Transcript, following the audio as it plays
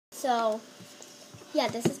So, yeah,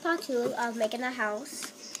 this is part 2 of making a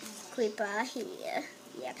house. Creeper here.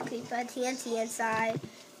 You have creeper TNT inside.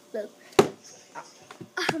 Look.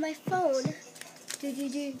 Oh, my phone. Do.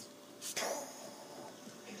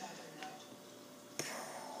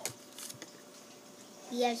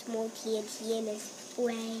 He has more TNT in his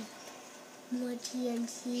way. More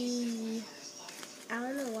TNT. I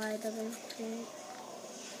don't know why it doesn't fit.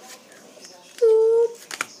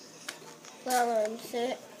 Well,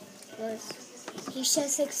 he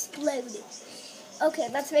just exploded. Okay,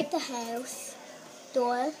 let's make the house.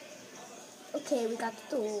 Door. Okay, we got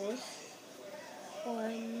the doors. Or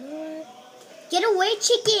not. Get away,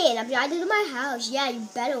 chicken! I'm trying to do my house. Yeah, you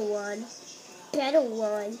better one. Better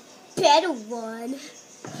one. Better one.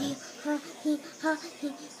 He ha.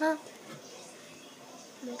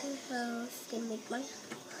 Make a house. Gonna make my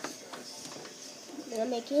gonna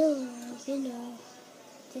make it, you know.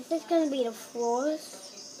 This is gonna be the floors.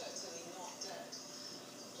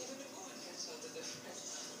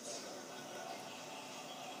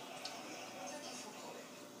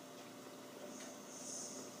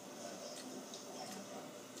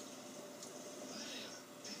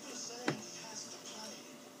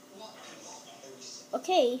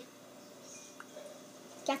 Okay.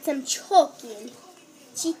 Got some chicken.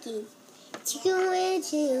 Chicken and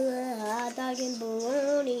chicken, hot dog and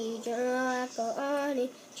bologna, macaroni,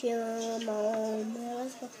 chicken,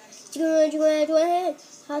 let's go. Chicken,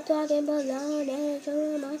 hot dog and bologna,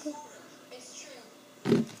 chicken,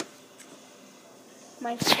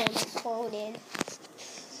 my phone is folded.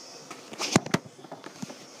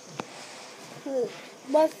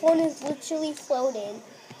 My phone is literally floating.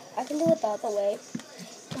 I can do it the other way.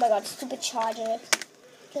 Oh my god, stupid charger.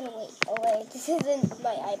 Get away. Oh wait, this isn't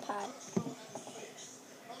my iPad.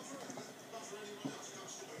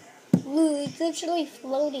 Blue, it's literally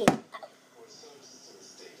floating.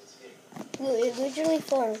 Blue, it's literally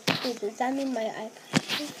floating. Blue, does that mean my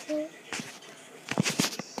iPad?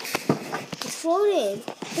 It's floating.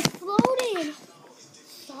 It's floating.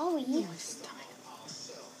 Sorry.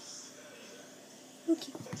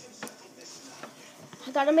 Okay.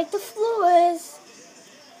 I gotta make the floors.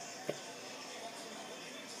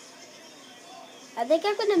 I think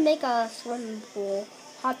I'm gonna make a swimming pool.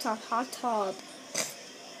 Hot tub.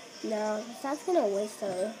 No, that's gonna waste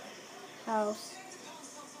the house.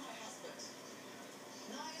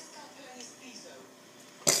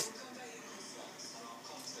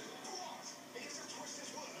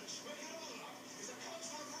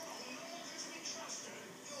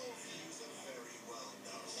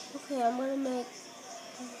 Okay, I'm gonna make.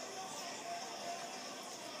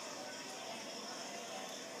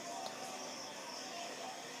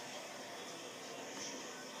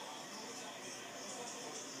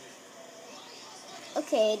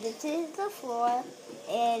 Okay, this is the floor,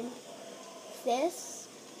 and this.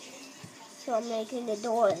 So I'm making the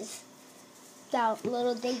doors. That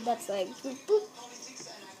little thing that's like boop boop,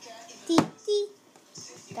 dee dee.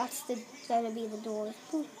 That's gonna be the doors.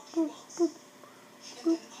 Boop boop boop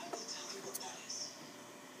boop.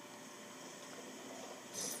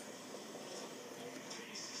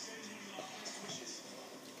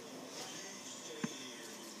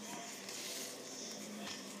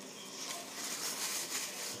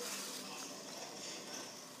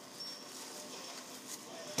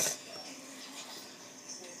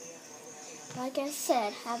 Like I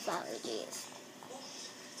said, have allergies.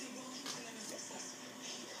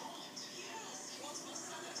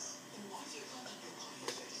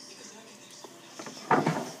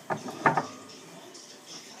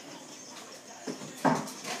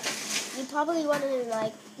 You probably wondering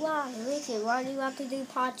like, wow, Ricky, why do you have to do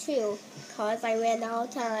part 2? Because I ran out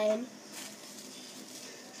of time.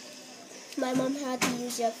 My mom had to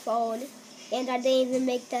use your phone, and I didn't even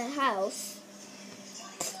make the house.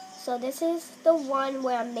 So this is the one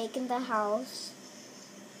where I'm making the house.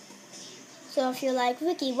 So if you're like,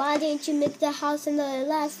 Ricky, why didn't you make the house in the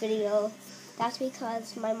last video? That's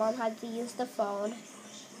because my mom had to use the phone.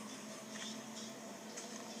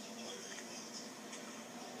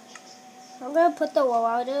 I'm going to put the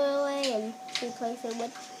water away and replace it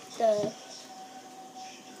with the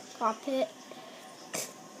carpet.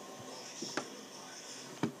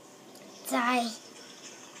 Die.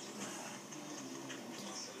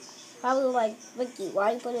 Probably like, Ricky, why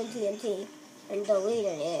are you putting TNT and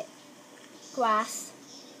deleting it? Glass.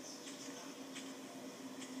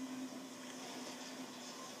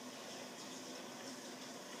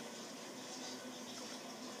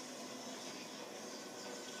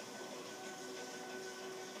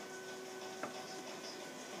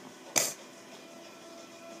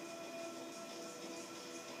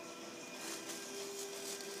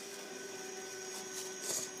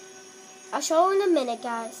 I'll show you in a minute,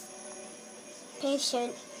 guys.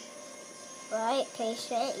 Patient. Right?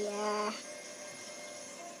 Patient, yeah.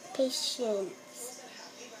 Patience.